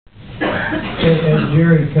As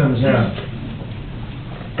Jerry comes up,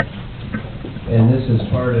 and this is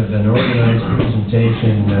part of an organized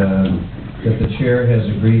presentation that the chair has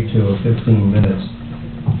agreed to of 15 minutes,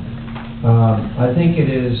 I think it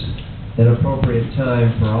is an appropriate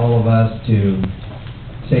time for all of us to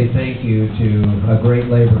say thank you to a great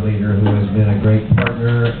labor leader who has been a great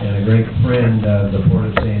partner and a great friend of the Port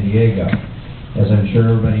of San Diego. As I'm sure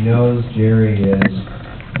everybody knows, Jerry is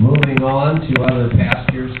moving on to other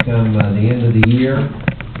pastures come the end of the year,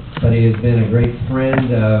 but he has been a great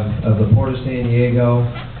friend of the Port of San Diego.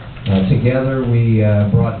 Together we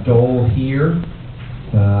brought Dole here,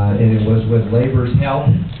 and it was with labor's help.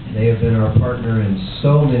 They have been our partner in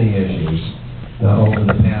so many issues over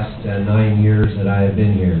the past 9 years that I have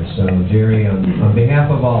been here. So Jerry, on behalf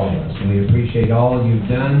of all of us, we appreciate all you've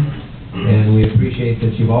done, and we appreciate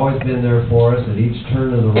that you've always been there for us at each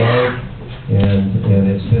turn of the road, and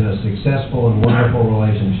it's been a successful and wonderful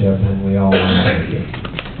relationship, and we all want to thank you.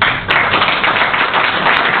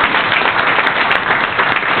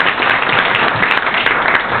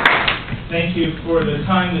 Thank you for the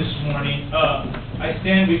time this morning. I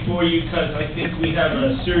stand before you because I think we have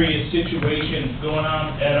a serious situation going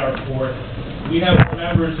on at our port. We have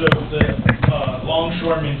members of the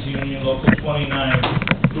Longshoremen's Union, Local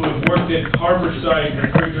 29, who have worked at Harborside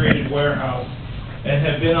Refrigerated Warehouse and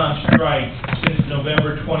have been on strike since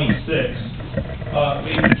November 26th.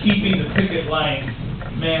 They've been keeping the picket line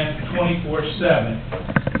manned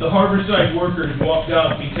 24/7. The Harborside workers walked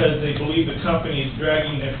out because they believe the company is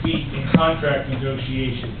dragging their feet in contract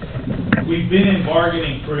negotiations. We've been in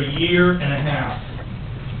bargaining for a year and a half.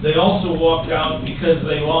 They also walked out because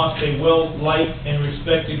they lost a well-liked and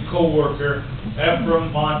respected co-worker,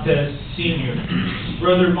 Ephraim Montez Sr.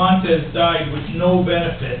 Brother Montez died with no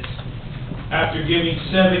benefits after giving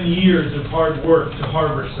 7 years of hard work to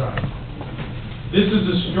Harborside. This is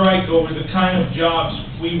a strike over the kind of jobs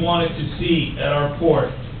we wanted to see at our port.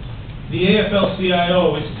 The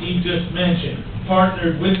AFL-CIO, as Steve just mentioned,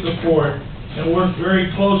 partnered with the port and worked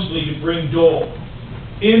very closely to bring Dole.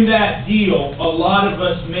 In that deal, a lot of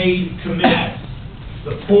us made commitments.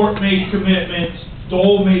 The port made commitments,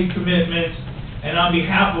 Dole made commitments, and on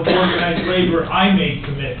behalf of organized labor, I made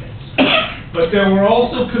commitments. But there were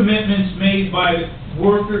also commitments made by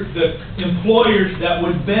the employers that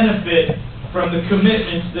would benefit from the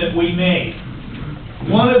commitments that we made.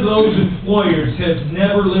 One of those employers has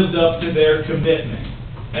never lived up to their commitment,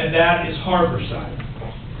 and that is Harborside.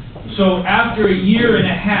 So after a year and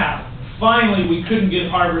a half, finally we couldn't get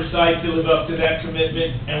Harborside to live up to that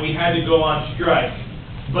commitment, and we had to go on strike.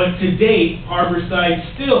 But to date, Harborside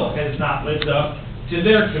still has not lived up to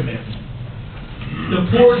their commitment.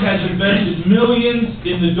 The port has invested millions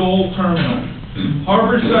in the Dole terminal.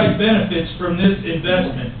 Harborside benefits from this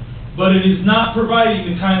investment, but it is not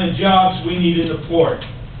providing the kind of jobs we need in the port.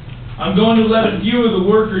 I'm going to let a few of the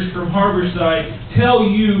workers from Harborside tell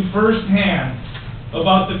you firsthand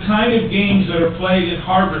about the kind of games that are played at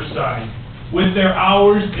Harborside with their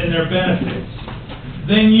hours and their benefits.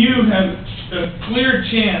 Then you have a clear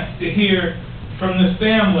chance to hear from the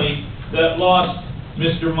family that lost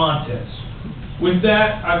Mr. Montez. With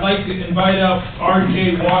that, I'd like to invite up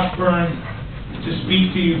R.J. Washburn to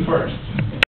speak to you first.